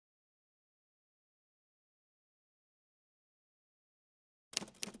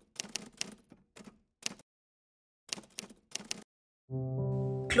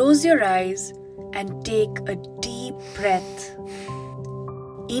Close your eyes and take a deep breath.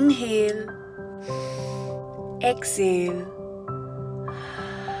 Inhale, exhale.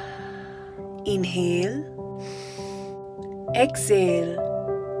 Inhale, exhale.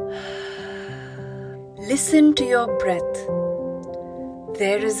 Listen to your breath.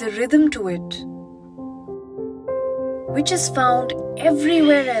 There is a rhythm to it, which is found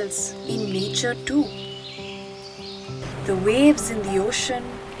everywhere else in nature too. The waves in the ocean,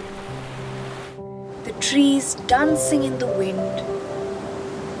 the trees dancing in the wind,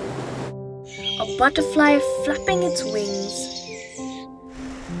 a butterfly flapping its wings,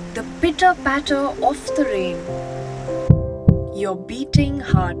 the pitter-patter of the rain, your beating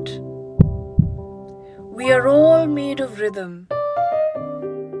heart. We are all made of rhythm.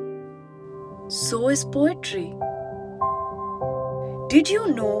 So is poetry. Did you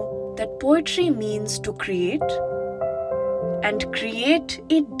know that poetry means to create? And create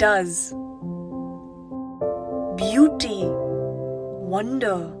it does. Beauty,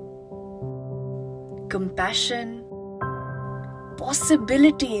 wonder, compassion,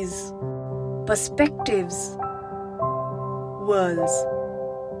 possibilities, perspectives, worlds.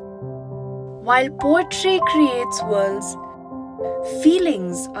 While poetry creates worlds,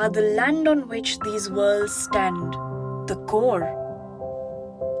 feelings are the land on which these worlds stand, the core.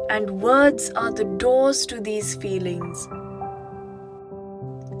 And words are the doors to these feelings.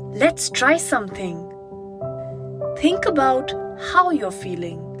 Let's try something. Think about how you're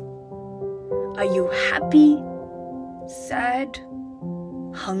feeling. Are you happy, sad,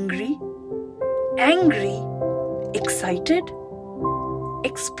 hungry, angry, excited?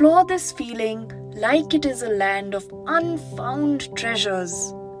 Explore this feeling like it is a land of unfound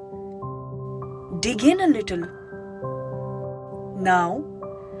treasures. Dig in a little. Now,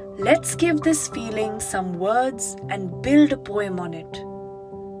 let's give this feeling some words and build a poem on it.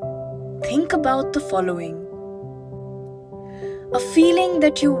 Think about the following. A feeling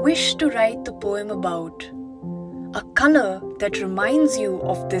that you wish to write the poem about. A color that reminds you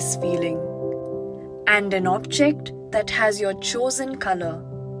of this feeling. And an object that has your chosen color.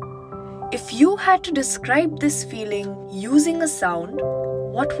 If you had to describe this feeling using a sound,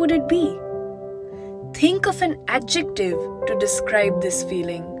 what would it be? Think of an adjective to describe this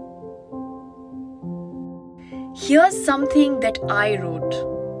feeling. Here's something that I wrote.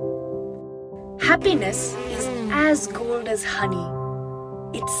 Happiness is as gold as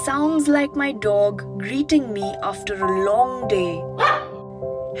honey. It sounds like my dog greeting me after a long day.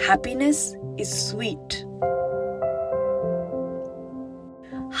 Happiness is sweet.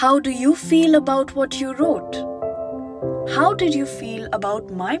 How do you feel about what you wrote? How did you feel about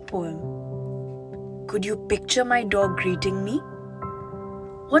my poem? Could you picture my dog greeting me?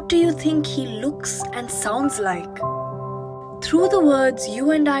 What do you think he looks and sounds like? Through the words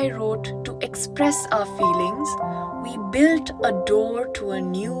you and I wrote to express our feelings, we built a door to a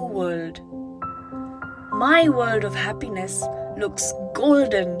new world. My world of happiness looks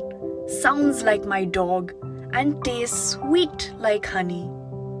golden, sounds like my dog, and tastes sweet like honey.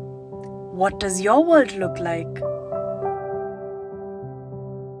 What does your world look like?